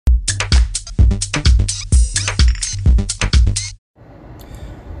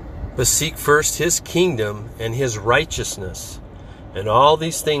But seek first his kingdom and his righteousness, and all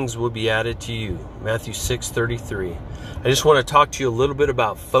these things will be added to you. Matthew 6:33. I just want to talk to you a little bit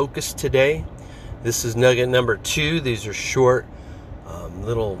about focus today. This is nugget number 2. These are short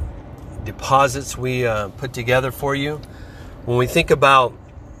little deposits we put together for you. When we think about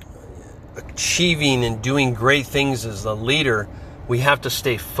achieving and doing great things as a leader, we have to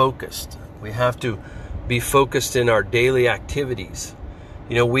stay focused. We have to be focused in our daily activities.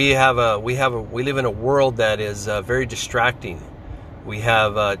 You know, we live in a world that is very distracting. We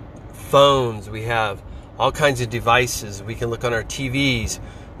have phones, we have all kinds of devices. We can look on our TVs.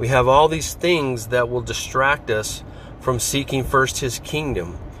 We have all these things that will distract us from seeking first his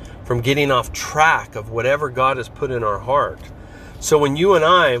kingdom, from getting off track of whatever God has put in our heart. So when you and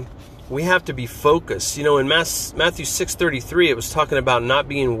I, we have to be focused. You know, in Matthew 6:33, it was talking about not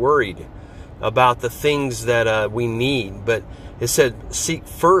being worried about the things that we need, but it said seek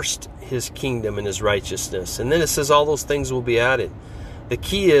first his kingdom and his righteousness, and then it says all those things will be added. The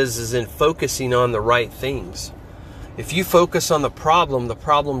key is in focusing on the right things. If you focus on the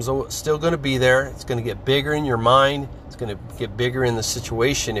problem's still going to be there. It's going to get bigger in your mind. It's going to get bigger in the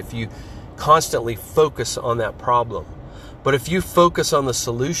situation if you constantly focus on that problem. But if you focus on the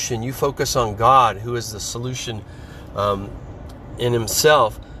solution, you focus on God, who is the solution in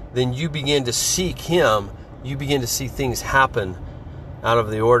himself, then you begin to seek him. You begin to see things happen out of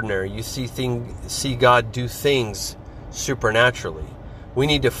the ordinary. You see God do things supernaturally. We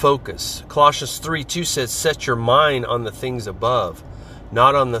need to focus. Colossians 3:2 says, set your mind on the things above,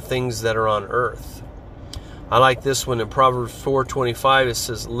 not on the things that are on earth. I like this one in Proverbs 4:25. It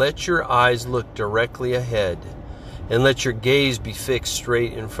says, let your eyes look directly ahead and let your gaze be fixed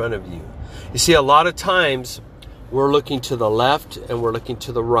straight in front of you. You see, a lot of times we're looking to the left and we're looking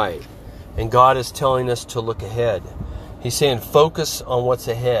to the right. And God is telling us to look ahead. He's saying focus on what's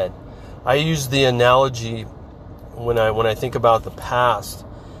ahead. I use the analogy when I think about the past.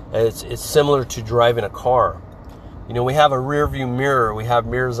 It's similar to driving a car. You know, we have a rear view mirror. We have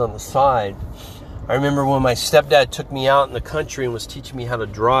mirrors on the side. I remember when my stepdad took me out in the country and was teaching me how to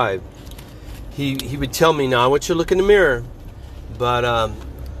drive. He would tell me, now I want you to look in the mirror, but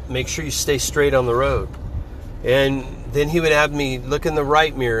make sure you stay straight on the road. And then he would have me look in the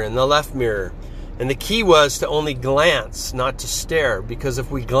right mirror and the left mirror. And the key was to only glance, not to stare. Because if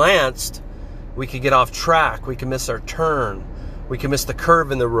we glanced, we could get off track. We could miss our turn. We could miss the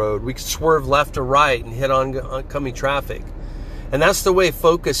curve in the road. We could swerve left or right and hit oncoming traffic. And that's the way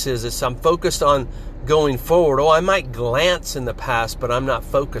focus is. I'm focused on going forward. Oh, I might glance in the past, but I'm not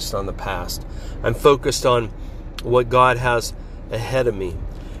focused on the past. I'm focused on what God has ahead of me.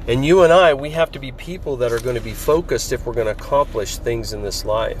 And you and I, we have to be people that are going to be focused if we're going to accomplish things in this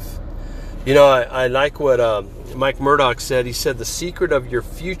life. You know, I like what Mike Murdoch said. He said, the secret of your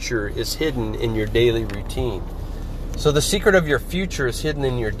future is hidden in your daily routine. So the secret of your future is hidden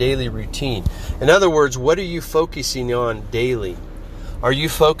in your daily routine. In other words, what are you focusing on daily? Are you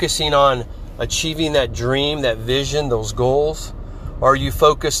focusing on achieving that dream, that vision, those goals? Or are you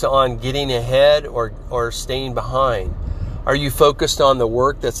focused on getting ahead or staying behind? Are you focused on the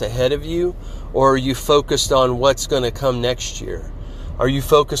work that's ahead of you? Or are you focused on what's going to come next year? Are you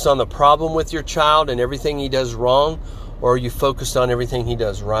focused on the problem with your child and everything he does wrong? Or are you focused on everything he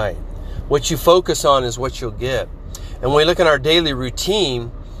does right? What you focus on is what you'll get. And when we look at our daily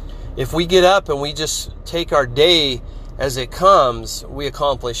routine, if we get up and we just take our day as it comes, we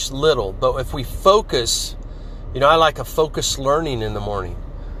accomplish little. But if we focus, you know, I like a focused learning in the morning.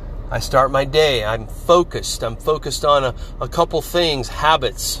 I start my day. I'm focused. I'm focused on a couple things,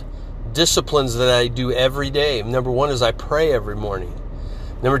 habits, disciplines that I do every day. Number 1 is I pray every morning.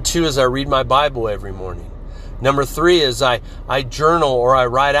 Number 2 is I read my Bible every morning. Number 3 is I journal or I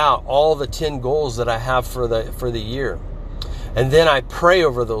write out all the 10 goals that I have for the year. And then I pray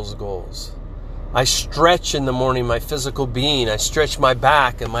over those goals. I stretch in the morning my physical being. I stretch my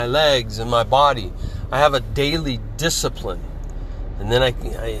back and my legs and my body. I have a daily discipline. And then I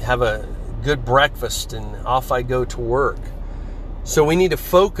have a good breakfast and off I go to work. So we need to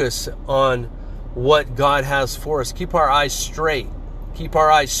focus on what God has for us. Keep our eyes straight. Keep our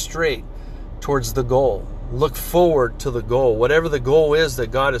eyes straight towards the goal. Look forward to the goal. Whatever the goal is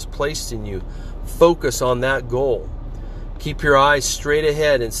that God has placed in you, focus on that goal. Keep your eyes straight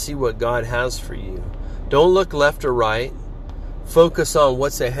ahead and see what God has for you. Don't look left or right. Focus on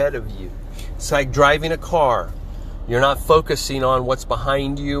what's ahead of you. It's like driving a car. You're not focusing on what's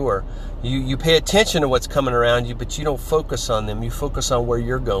behind you, or you pay attention to what's coming around you, but you don't focus on them. You focus on where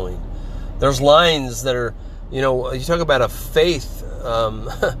you're going. There's lines that are, you talk about a faith,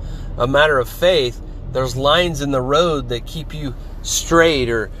 a matter of faith. There's lines in the road that keep you straight,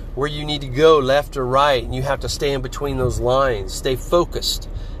 or where you need to go left or right, and you have to stay in between those lines. Stay focused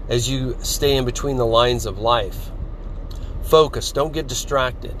as you stay in between the lines of life. Focus. Don't get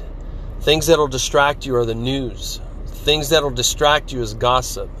distracted. Things that'll distract you are the news. Things that'll distract you is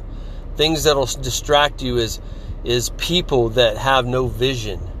gossip. Things that'll distract you is people that have no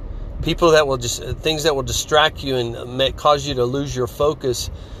vision. Things that will distract you and cause you to lose your focus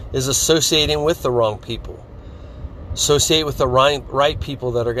is associating with the wrong people. Associate with the right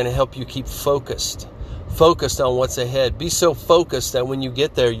people that are going to help you keep focused on what's ahead. Be so focused that when you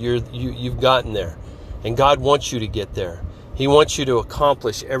get there, you've gotten there. And God wants you to get there. He wants you to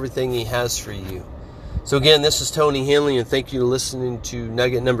accomplish everything He has for you. So again, this is Tony Henley, and thank you for listening to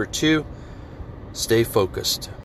Nugget number 2. Stay focused.